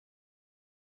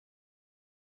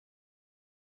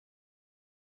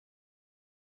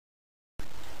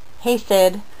Hey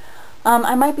Sid,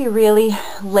 I might be really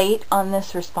late on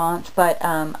this response, but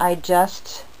I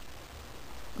just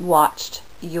watched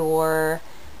your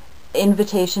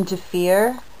invitation to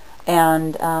fear,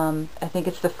 and I think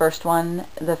it's the first one,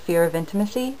 the fear of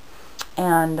intimacy,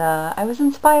 and I was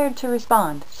inspired to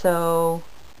respond, so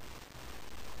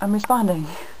I'm responding.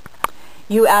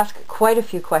 You ask quite a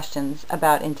few questions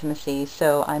about intimacy,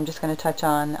 so I'm just going to touch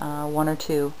on one or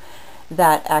two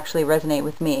that actually resonate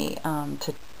with me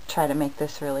to try to make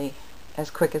this really as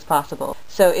quick as possible.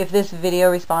 So if this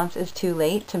video response is too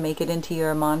late to make it into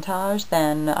your montage,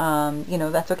 then you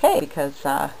know, that's okay, because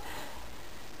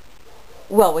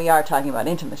well, we are talking about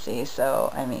intimacy,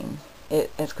 so I mean,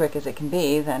 as quick as it can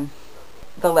be, then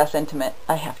the less intimate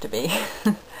I have to be.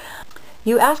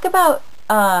 You ask about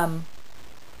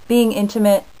being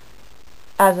intimate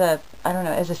as a, I don't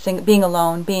know, as a single, being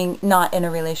alone, being not in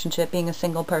a relationship, being a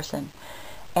single person.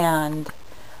 And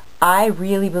I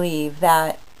really believe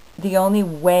that the only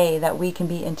way that we can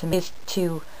be intimate is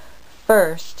to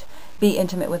first be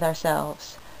intimate with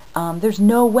ourselves. There's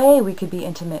no way we could be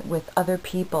intimate with other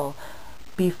people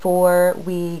before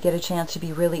we get a chance to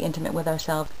be really intimate with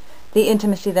ourselves. The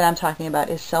intimacy that I'm talking about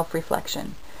is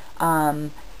self-reflection.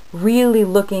 Really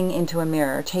looking into a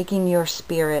mirror, taking your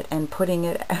spirit and putting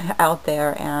it out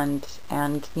there, and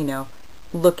you know,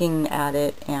 looking at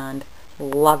it and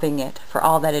loving it for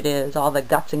all that it is, all the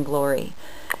guts and glory.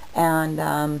 And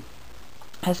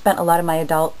I spent a lot of my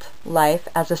adult life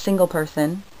as a single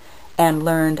person and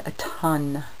learned a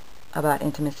ton about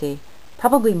intimacy,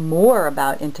 probably more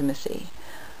about intimacy,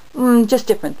 just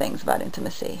different things about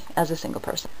intimacy as a single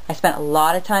person. I spent a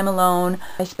lot of time alone.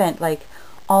 I spent like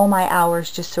all my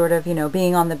hours just sort of, you know,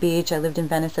 being on the beach. I lived in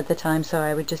Venice at the time, so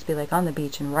I would just be like on the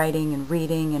beach and writing and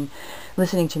reading and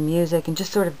listening to music and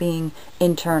just sort of being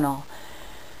internal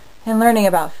and learning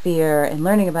about fear and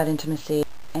learning about intimacy.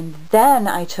 And then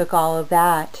I took all of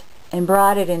that and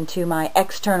brought it into my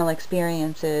external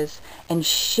experiences and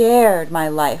shared my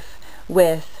life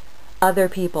with other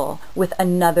people, with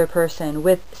another person,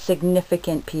 with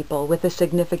significant people, with a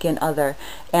significant other.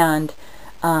 And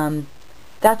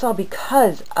that's all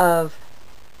because of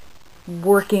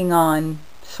working on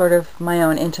sort of my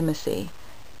own intimacy.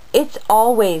 It's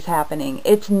always happening.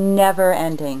 It's never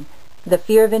ending. The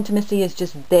fear of intimacy is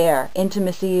just there.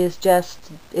 Intimacy is just,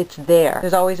 it's there.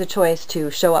 There's always a choice to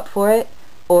show up for it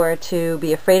or to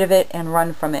be afraid of it and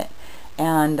run from it.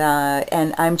 And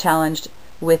I'm challenged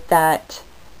with that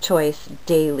choice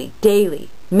daily,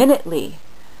 minutely.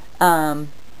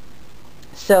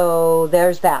 So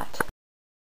there's that.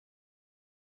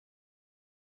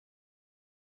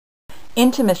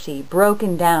 Intimacy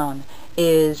broken down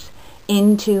is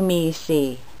into me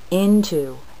see,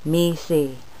 into me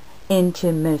see,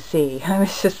 intimacy. I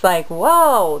was just like,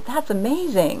 whoa, that's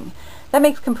amazing. That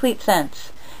makes complete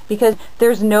sense, because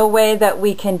there's no way that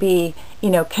we can be, you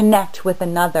know, connect with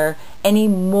another any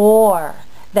more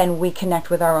than we connect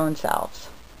with our own selves.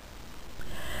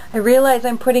 I realize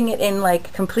I'm putting it in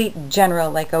like complete general,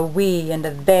 like a we and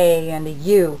a they and a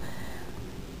you.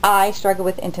 I struggle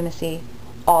with intimacy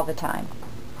all the time.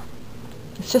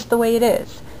 It's just the way it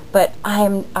is. But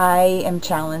I am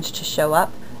challenged to show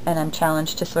up, and I'm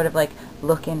challenged to sort of like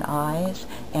look in eyes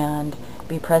and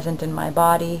be present in my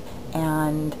body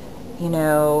and, you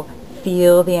know,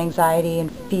 feel the anxiety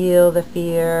and feel the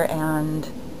fear and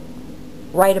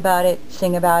write about it,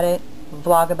 sing about it,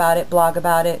 vlog about it, blog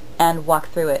about it, and walk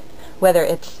through it. Whether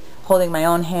it's holding my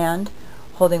own hand,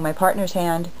 holding my partner's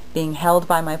hand, being held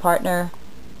by my partner,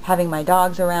 having my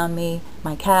dogs around me,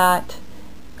 my cat,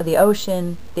 the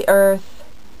ocean, the earth,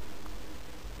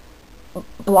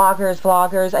 bloggers,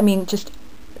 vloggers, I mean, just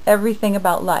everything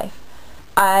about life.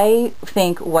 I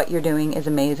think what you're doing is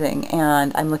amazing,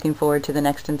 and I'm looking forward to the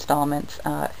next installments.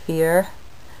 Fear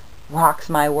rocks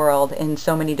my world in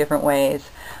so many different ways.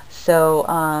 So,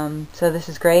 so this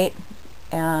is great,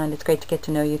 and it's great to get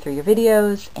to know you through your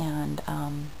videos, and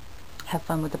have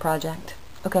fun with the project.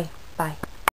 Okay, bye.